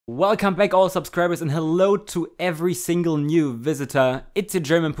Welcome back all subscribers and hello to every single new visitor. It's your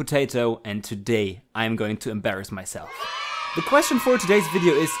German potato and today I'm going to embarrass myself. The question for today's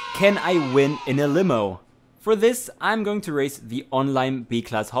video is, can I win in a limo? For this I'm going to race the online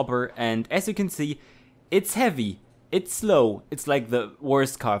B-class hopper and as you can see, it's heavy, it's slow, it's like the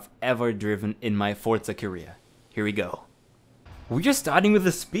worst car I've ever driven in my Forza career. Here we go. We are starting with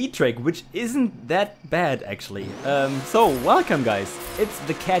a speed track, which isn't that bad actually. So welcome guys, it's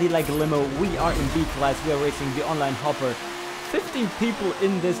the Cadillac Limo, we are in B-class, we are racing the online hopper. 15 people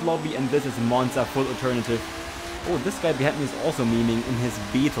in this lobby and this is Monza full alternative. Oh, this guy behind me is also memeing in his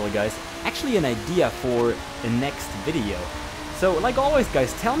Beetle guys. Actually an idea for the next video. So like always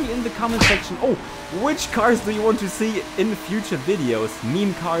guys, tell me in the comment section, which cars do you want to see in future videos?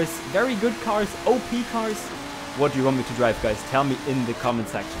 Meme cars, very good cars, OP cars? What do you want me to drive, guys? Tell me in the comment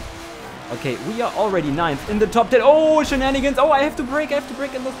section. Okay, we are already 9th in the top 10. Oh, shenanigans. Oh, I have to brake. And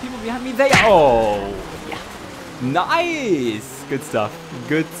those people behind me, they are... Oh, yeah. Nice. Good stuff,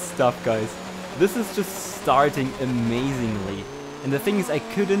 guys. This is just starting amazingly. And the thing is, I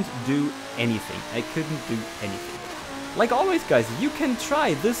couldn't do anything. Like always, guys, you can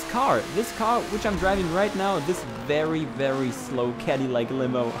try this car. This car, which I'm driving right now, this very, very slow Cadillac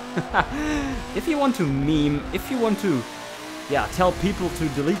Limo. If you want to meme, if you want to, tell people to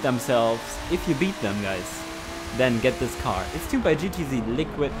delete themselves, if you beat them, guys, then get this car. It's tuned by GTZ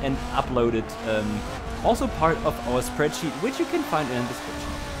Liquid and uploaded, also part of our spreadsheet, which you can find in the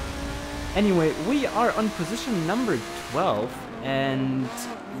description. Anyway, we are on position number 12, and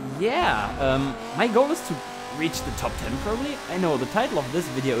my goal is to reach the top 10 probably. I know the title of this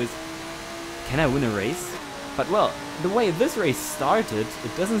video is Can I Win a Race? But well, the way this race started,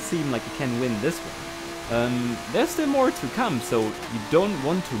 it doesn't seem like you can win this one. There's still more to come, so you don't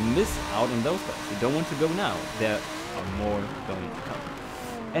want to miss out on those guys. You don't want to go now. There are more going to come.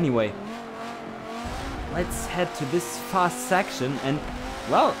 Anyway, let's head to this fast section and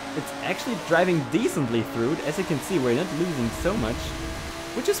well, it's actually driving decently through it. As you can see, we're not losing so much,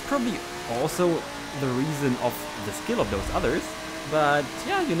 which is probably also the reason of the skill of those others, but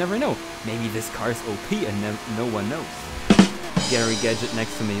yeah, you never know. Maybe this car is OP and no one knows. Gary Gadget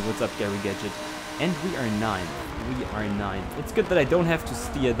next to me. What's up, Gary Gadget? And we are 9th. It's good that I don't have to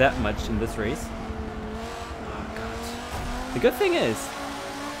steer that much in this race. Oh god. The good thing is,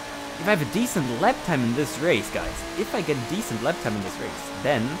 if I have a decent lap time in this race, guys, if I get a decent lap time in this race,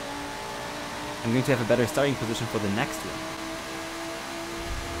 then I'm going to have a better starting position for the next one.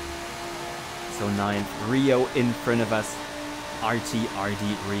 So 9th, Rio in front of us. RD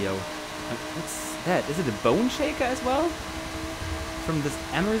Rio. What's that? Is it a bone shaker as well? From this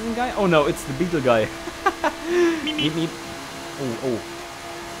Amazon guy? Oh no, it's the Beetle guy. Meep. Oh.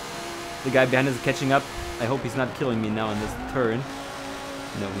 The guy behind us is catching up. I hope he's not killing me now in this turn.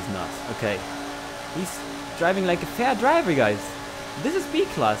 No, he's not. Okay. He's driving like a fair driver, guys. This is B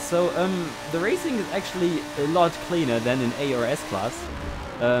class, so the racing is actually a lot cleaner than in A or S class.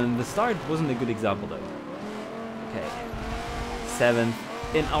 The start wasn't a good example though. Okay. 7th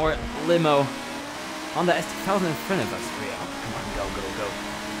in our limo. On the S1000 in front of us. Rio. Come on, go.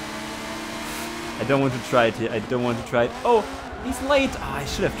 I don't want to try it here. Oh, he's late. Oh, I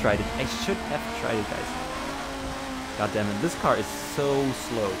should have tried it. Guys. God damn it. This car is so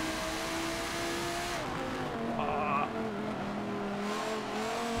slow.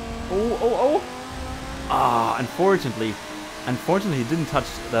 Oh. Ah, unfortunately, he didn't touch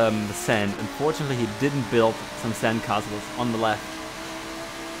the sand. Unfortunately, he didn't build some sand castles on the left.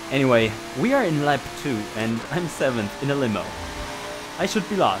 Anyway, we are in lap 2 and I'm 7th in a limo. I should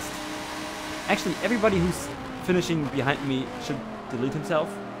be last. Actually, everybody who's finishing behind me should delete himself.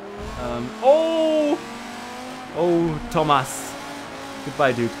 Oh, Thomas.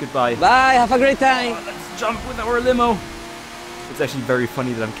 Goodbye, dude. Goodbye. Bye, have a great time. Oh, let's jump with our limo. It's actually very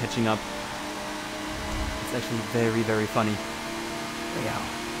funny that I'm catching up. It's actually very, very funny. Yeah.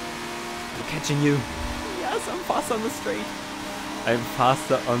 I'm catching you. Yes, I'm fast on the straight. I'm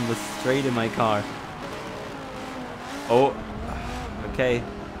faster on the straight in my car. Oh. Okay.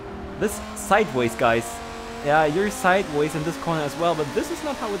 This sideways, guys. Yeah, you're sideways in this corner as well, but this is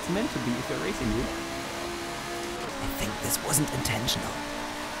not how it's meant to be if you're racing you. I think this wasn't intentional.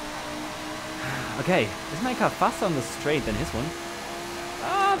 Okay, is my car faster on the straight than his one?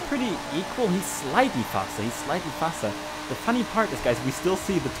 Pretty equal. He's slightly faster. The funny part is, guys, we still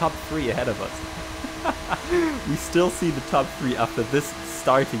see the top 3 ahead of us. We still see the top 3 after this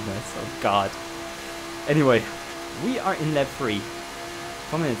starting mess. Oh god. Anyway, we are in lap 3.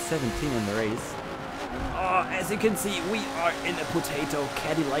 4 minutes 17 in the race. Oh, as you can see, we are in a potato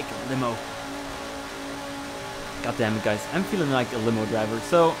Cadillac limo. God damn it, guys. I'm feeling like a limo driver.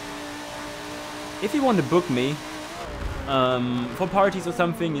 So, if you want to book me for parties or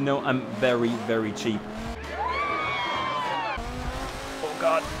something, you know, I'm very, very cheap. Oh,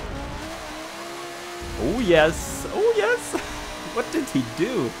 God. Oh, yes. Oh, yes. What did he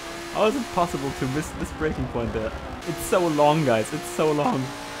do? How is it possible to miss this braking point there? It's so long, guys. It's so long.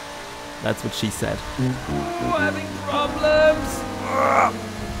 That's what she said. Ooh, having problems.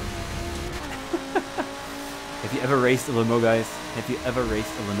 Have you ever raced a limo, guys? Have you ever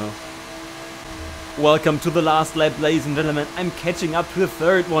raced a limo? Welcome to the last lap, ladies and gentlemen. I'm catching up to the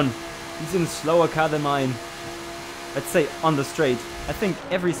third one. He's in a slower car than mine. Let's say on the straight. I think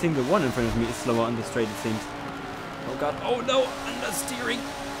every single one in front of me is slower on the straight, it seems. Oh god, oh no, understeering.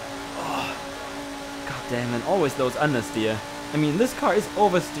 Oh, god damn it, always those understeer. I mean, this car is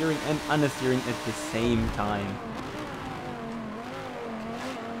oversteering and understeering at the same time.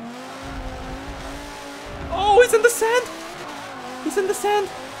 Oh, he's in the sand! He's in the sand!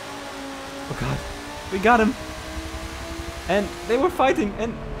 Oh god, we got him. And they were fighting,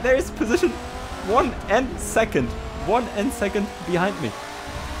 and there's position 1 and 2nd. 1 and 2nd behind me.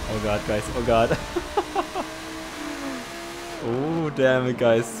 Oh god, guys, oh god. Oh, damn it,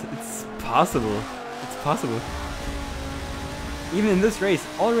 guys. It's possible. It's possible. Even in this race,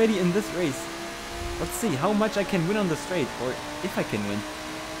 already in this race. Let's see how much I can win on the straight, or if I can win.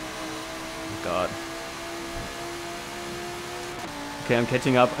 Oh god. Okay, I'm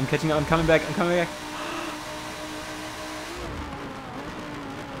catching up, I'm catching up, I'm coming back, I'm coming back.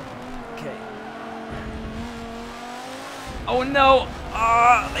 Okay. Oh no!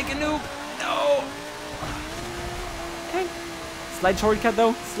 Ah, like a noob! No! Okay. Slight shortcut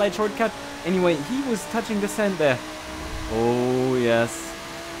though, slight shortcut. Anyway, he was touching the sand there. Oh yes.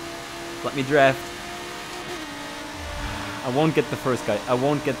 Let me draft. I won't get the first guy, I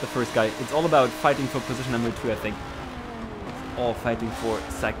won't get the first guy. It's all about fighting for position number 2, I think. All fighting for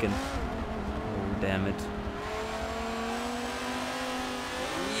 2nd. Oh, damn it.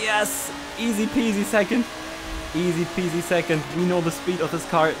 Yes! Easy peasy 2nd. Easy peasy 2nd. We know the speed of this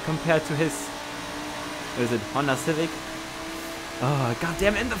car compared to his... What is it? Honda Civic? Oh,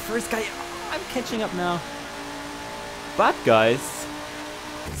 goddamn, and the first guy... Oh, I'm catching up now. But, guys...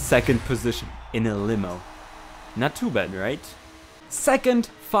 2nd position in a limo. Not too bad, right? 2nd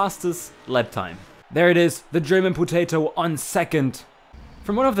fastest lap time. There it is, the German potato on 2nd.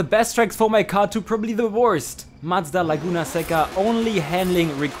 From one of the best tracks for my car to probably the worst. Mazda Laguna Seca, only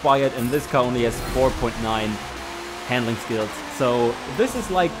handling required, and this car only has 4.9 handling skills. So this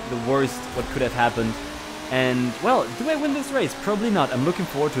is like the worst what could have happened. And well, do I win this race? Probably not. I'm looking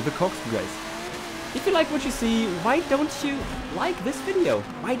forward to the corkscrew race. If you like what you see, why don't you like this video?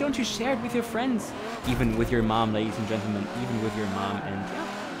 Why don't you share it with your friends? Even with your mom, ladies and gentlemen, even with your mom, and yeah,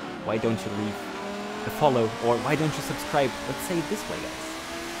 why don't you leave a follow, or why don't you subscribe? Let's say it this way,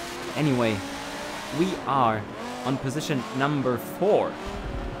 guys. Anyway, we are on position number 4.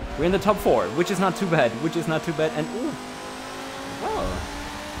 We're in the top 4, which is not too bad, which is not too bad, and ooh, well,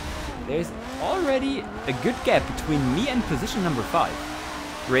 there's already a good gap between me and position number 5.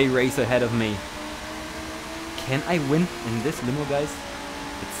 Ray Race ahead of me. Can I win in this limo, guys?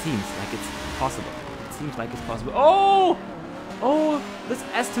 It seems like it's possible. It seems like it's possible. Oh! Oh, this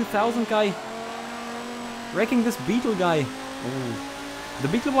S2000 guy. Wrecking this Beetle guy. Oh. The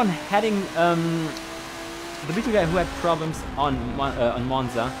Beetle one heading, the Beetle guy who had problems on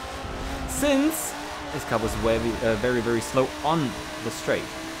Monza, since his car was very, very slow on the straight.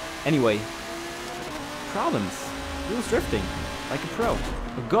 Anyway, problems. He was drifting like a pro.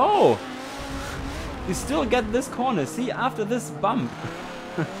 Go! You still get this corner. See, after this bump.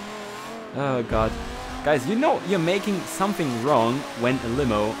 Oh god. Guys, you know you're making something wrong when a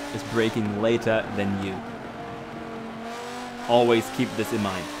limo is braking later than you. Always keep this in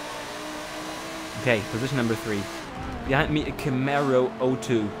mind. Okay, position number 3. Behind me, a Camaro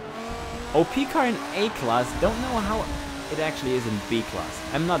O2. OP car in A class. Don't know how it actually is in B class.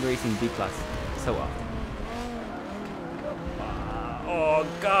 I'm not racing B class so often. Oh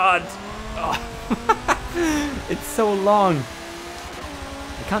god. Oh. It's so long.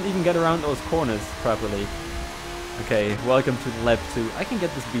 I can't even get around those corners properly. Okay, welcome to lap 2. I can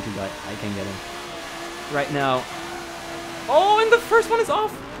get this Beetle guy. I can get him. Right now. Oh, and the first one is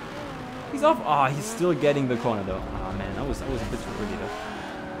off. He's off. Ah, oh, he's still getting the corner though. Oh man, I was a bit too early though.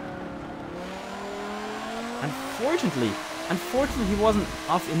 Unfortunately he wasn't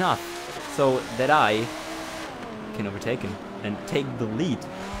off enough so that I can overtake him and take the lead.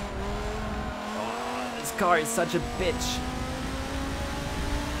 Oh, this car is such a bitch.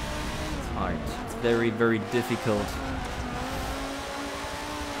 It's hard. It's very, very difficult.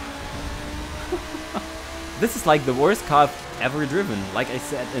 This is like the worst car I've ever driven, like I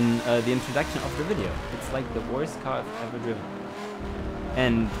said in the introduction of the video. It's like the worst car I've ever driven.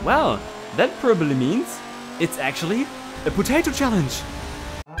 And, well, that probably means it's actually a potato challenge.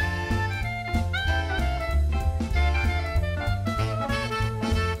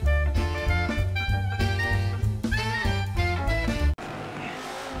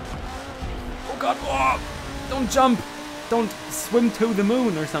 Oh god, oh, don't jump! Don't swim to the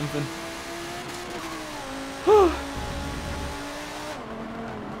moon or something.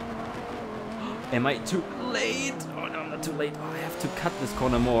 Am I too late? Oh no, I'm not too late. Oh, I have to cut this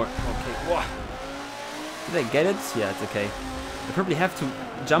corner more. Okay, whoa. Did I get it? Yeah, it's okay. I probably have to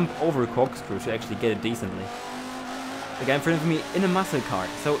jump over a corkscrew to actually get it decently. The guy in front of me in a muscle car.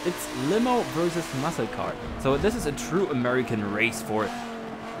 So it's Limo versus muscle car. So this is a true American race for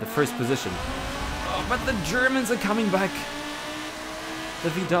the first position. Oh, but the Germans are coming back. The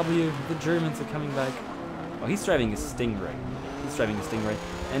VW, the Germans are coming back. Oh, he's driving a Stingray. He's driving a Stingray.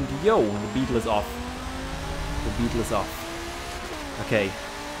 And yo, the Beetle is off. The Beetle is off. Okay.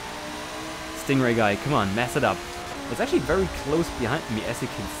 Stingray guy, come on, mess it up. It's actually very close behind me, as you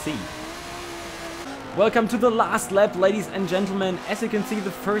can see. Welcome to the last lap, ladies and gentlemen. As you can see,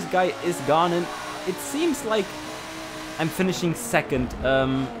 the first guy is gone, and it seems like I'm finishing second.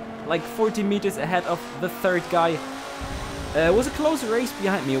 Like 40 meters ahead of the third guy. It was a close race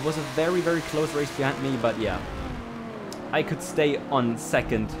behind me. It was a very, very close race behind me, but yeah. I could stay on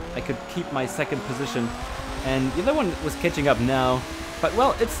second. I could keep my second position. And the other one was catching up now. But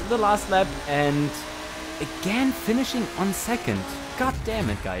well, it's the last lap and again finishing on second. God damn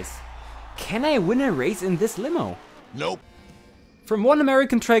it, guys. Can I win a race in this limo? Nope. From one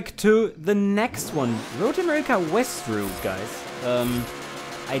American track to the next one. Road America West Route, guys.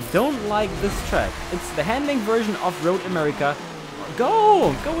 I don't like this track. It's the handling version of Road America.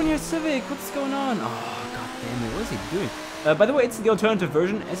 Go! Go in your Civic! What's going on? Oh, god damn it, what is he doing? By the way, it's the alternative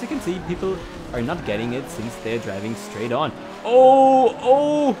version. As you can see, people are not getting it since they're driving straight on. Oh!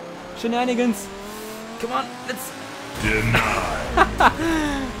 Oh! Shenanigans! Come on, let's... Denied.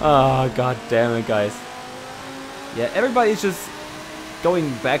 Oh, god damn it, guys. Yeah, everybody's just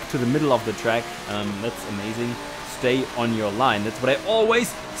going back to the middle of the track. That's amazing. Stay on your line. That's what I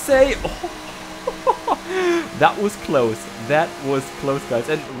always say. Oh. That was close. That was close, guys.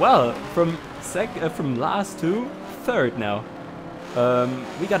 And well, from last to third now.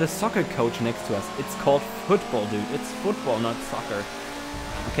 We got a soccer coach next to us. It's called football, dude. It's football, not soccer.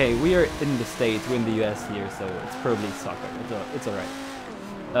 Okay, we are in the States. We're in the US here, so it's probably soccer. It's alright.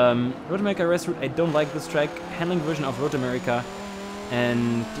 Road America West Route. I don't like this track. Handling version of Road America.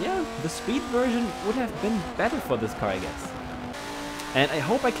 And yeah, the speed version would have been better for this car, I guess. And I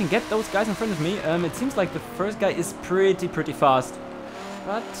hope I can get those guys in front of me. It seems like the first guy is pretty fast.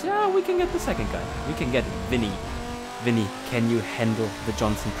 But yeah, we can get the second guy. We can get Vinny. Vinny, can you handle the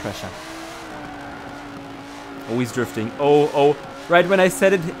Johnson pressure? Oh, he's drifting. Oh. Right when I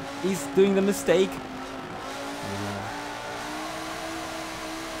said it, he's doing the mistake.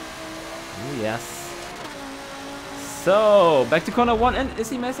 Oh, yes. So, back to corner one, and is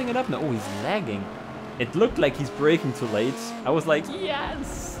he messing it up? No, oh, he's lagging. It looked like he's braking too late. I was like,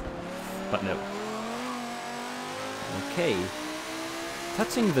 yes! But no. Okay.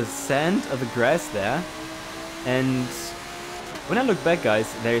 Touching the sand of the grass there. And when I look back,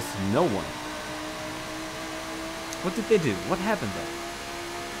 guys, there's no one. What did they do? What happened there?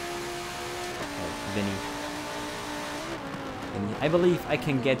 Oh, Vinny. I believe I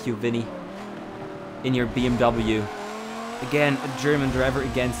can get you, Vinny. In your BMW. Again, a German driver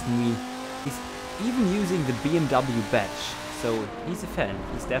against me. He's even using the BMW badge. So, he's a fan.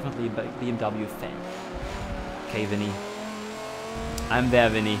 He's definitely a BMW fan. Okay, Vinny. I'm there,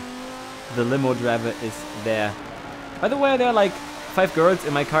 Vinny. The limo driver is there. By the way, there are like 5 girls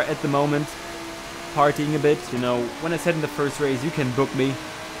in my car at the moment. Partying a bit, you know. When I said in the first race, you can book me.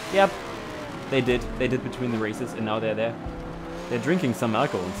 Yep. They did. They did between the races, and now they're there. They're drinking some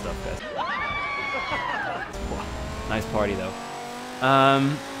alcohol and stuff, guys. Nice party, though.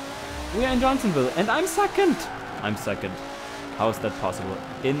 We are in Johnsonville, and I'm second. I'm second. How is that possible?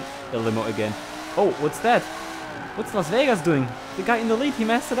 In a limo again. Oh, what's that? What's Las Vegas doing? The guy in the lead, he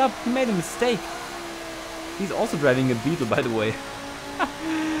messed it up. He made a mistake. He's also driving a Beetle, by the way.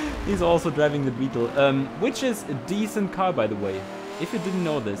 He's also driving the Beetle, which is a decent car, by the way, if you didn't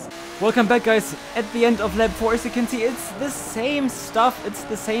know this. Welcome back, guys. At the end of lap 4, as you can see, it's the same stuff. It's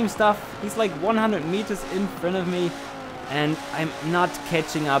the same stuff. He's like 100 meters in front of me, and I'm not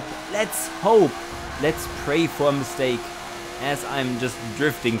catching up. Let's hope. Let's pray for a mistake, as I'm just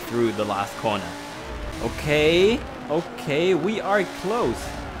drifting through the last corner. Okay, we are close.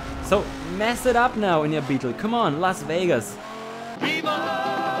 So mess it up now in your Beetle. Come on, Las Vegas. Viva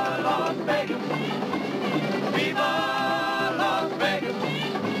Las Vegas. Viva Las Vegas.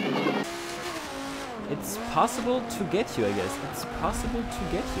 It's possible to get you, I guess. It's possible to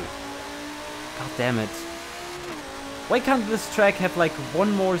get you. God damn it. Why can't this track have like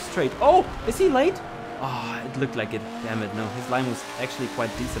one more straight? Oh, is he late? Oh, it looked like it. Damn it, no. His line was actually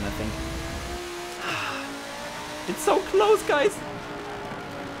quite decent, I think. It's so close, guys.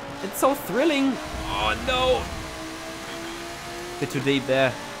 It's so thrilling. Oh, no. Bit too deep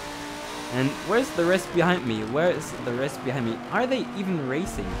there. And where's the rest behind me? Where is the rest behind me? Are they even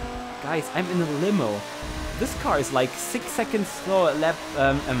racing? Guys, I'm in a limo. This car is like 6 seconds slower lap.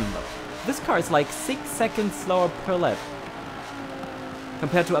 This car is like 6 seconds slower per lap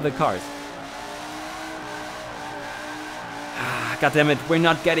compared to other cars. God damn it, we're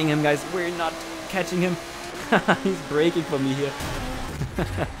not getting him, guys. We're not catching him. He's braking for me here.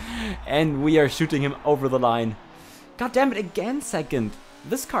 And we are shooting him over the line. God damn it, again second.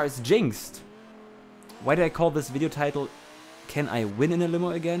 This car is jinxed. Why did I call this video title, Can I Win in a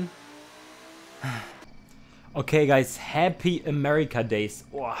Limo Again? Okay guys, happy America days.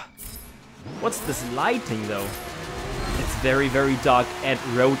 Oh. What's this lighting though? It's very, very dark at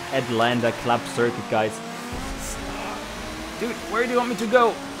Road Atlanta Club Circuit, guys. Dude, where do you want me to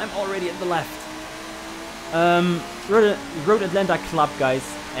go? I'm already at the left. Road Atlanta Club, guys.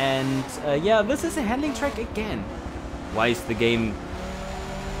 And yeah, this is a handling track again. Why is the game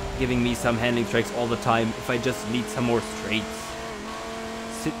giving me some handling tracks all the time if I just need some more straights?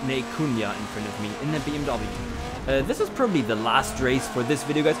 Sidney Cunha in front of me in the BMW. This is probably the last race for this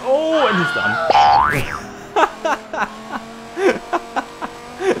video, guys. Oh, and he's done.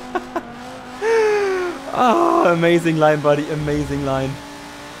 Oh, amazing line, buddy. Amazing line.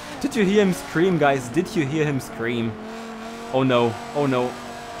 Did you hear him scream, guys? Did you hear him scream? Oh no. Oh no.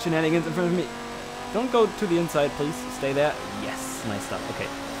 Shenanigans in front of me. Don't go to the inside, please. Stay there. Yes. Nice stuff. Okay.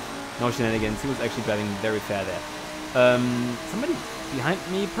 No shenanigans. He was actually driving very fair there. Somebody behind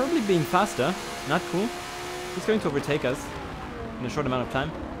me, probably being faster. Not cool. He's going to overtake us in a short amount of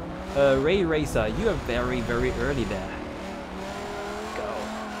time. Ray Racer, you are very, very early there. Go.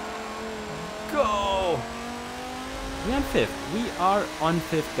 Go! We're on 5th. We are on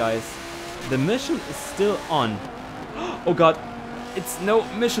 5th, guys. The mission is still on. Oh god. It's no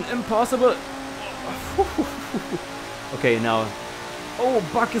mission impossible. Okay, now. Oh,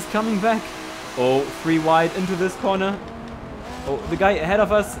 Buck is coming back. Oh, 3 wide into this corner. Oh, the guy ahead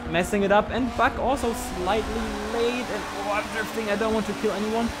of us messing it up. And Buck also slightly late. And oh, I'm drifting. I don't want to kill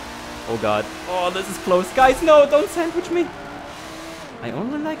anyone. Oh god. Oh, this is close. Guys, no, don't sandwich me. I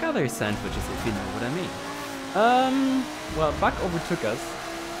only like other sandwiches, if you know what I mean. Well, Buck overtook us.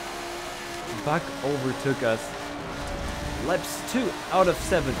 Buck overtook us. Laps 2 out of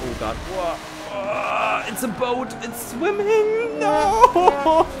 7. Oh god. Whoa. It's a boat. It's swimming.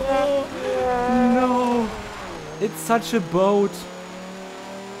 No. No. It's such a boat.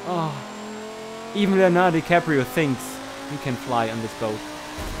 Oh. Even Leonardo DiCaprio thinks he can fly on this boat.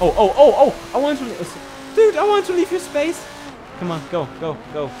 Oh, oh, oh, oh. I want to leave. Dude, I want to leave your space. Come on, go, go,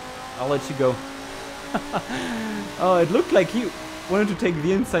 go. I'll let you go. Oh, it looked like he wanted to take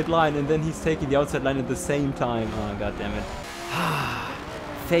the inside line and then he's taking the outside line at the same time. Oh, god damn it.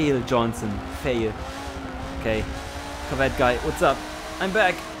 Fail, Johnson. Fail. Okay. Corvette guy, what's up? I'm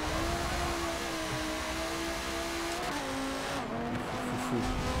back.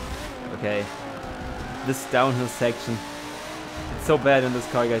 Okay. This downhill section. It's so bad in this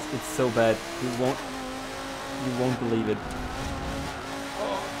car, guys. It's so bad. You won't believe it.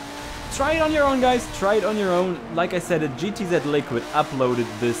 Try it on your own, guys. Try it on your own. Like I said, GTZ Liquid uploaded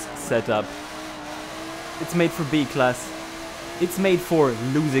this setup. It's made for B class. It's made for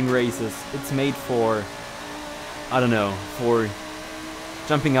losing races. It's made for, I don't know, for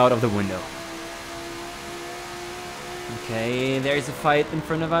jumping out of the window. Okay, there's a fight in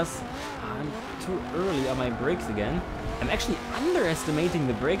front of us. I'm too early on my brakes again. I'm actually underestimating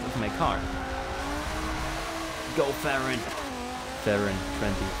the brakes of my car. Go, Farron. Farron,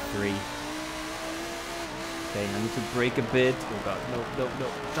 23. Okay, I need to brake a bit. Oh god, no, no, no.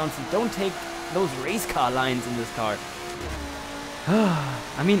 Johnson, don't take those race car lines in this car.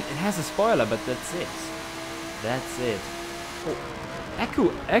 I mean, it has a spoiler, but that's it. That's it. Oh,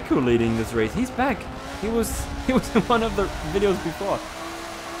 Echo leading this race. He's back. He was in one of the videos before.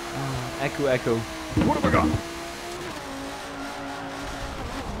 Echo. What have I got?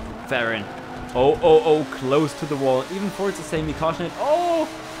 Farron. Oh, close to the wall. Even Forza saying me caution it. Oh,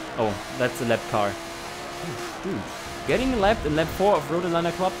 that's a lap car. Dude, getting lapped in lap 4 of Road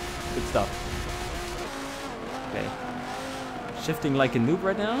Atlanta Club. Good stuff. Okay. Shifting like a noob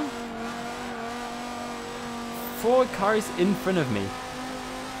right now. 4 cars in front of me.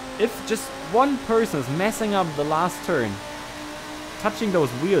 If just one person is messing up the last turn, touching those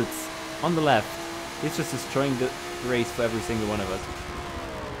wheels on the left, he's just destroying the race for every single one of us.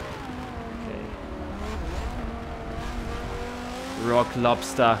 Okay. Rock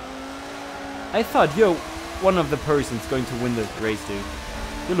Lobster. I thought, yo, one of the persons going to win this race, dude.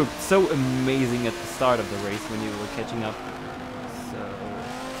 You looked so amazing at the start of the race when you were catching up. So,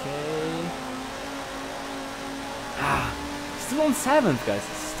 okay. Ah, still on 7th, guys.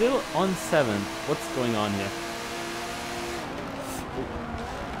 Still on 7th. What's going on here?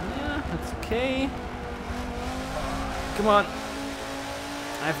 Yeah, that's okay. Come on.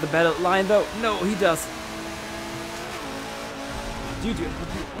 I have the better line, though. No, he does. Dude, you're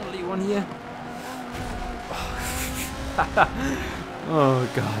the only one here. Oh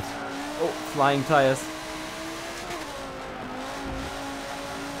god. Oh, flying tires.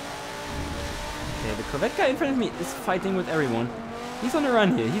 Okay, the Corvette guy in front of me is fighting with everyone. He's on a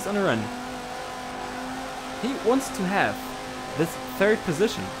run here, he's on a run. He wants to have this 3rd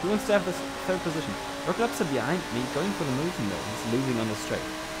position. He wants to have this 3rd position. Rock Lobster behind me, going for the movement though. He's losing on the straight.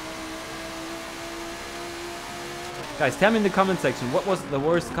 Guys, tell me in the comment section, what was the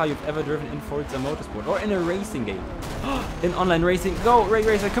worst car you've ever driven in Forza Motorsport? Or in a racing game? In online racing. Go, Ray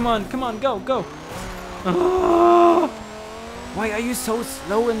Racer, come on, go, go. Oh, why are you so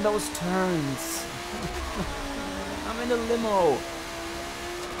slow in those turns? I'm in a limo.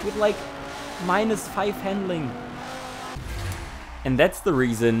 With like -5 handling. And that's the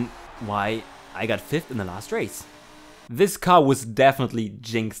reason why I got 5th in the last race. This car was definitely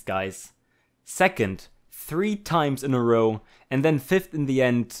jinxed, guys. 2nd. 3 times in a row, and then 5th in the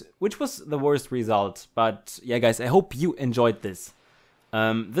end, which was the worst result. But yeah, guys, I hope you enjoyed this.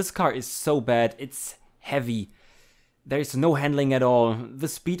 This car is so bad, it's heavy. There's no handling at all. The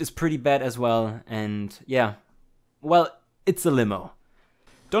speed is pretty bad as well, and yeah, well, it's a limo.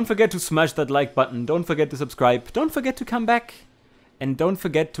 Don't forget to smash that like button, don't forget to subscribe, don't forget to come back, and don't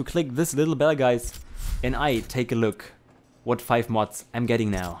forget to click this little bell, guys, and I take a look what 5 mods I'm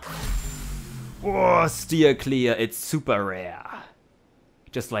getting now. Oh, steer clear, it's super rare.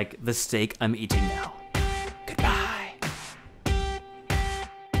 Just like the steak I'm eating now.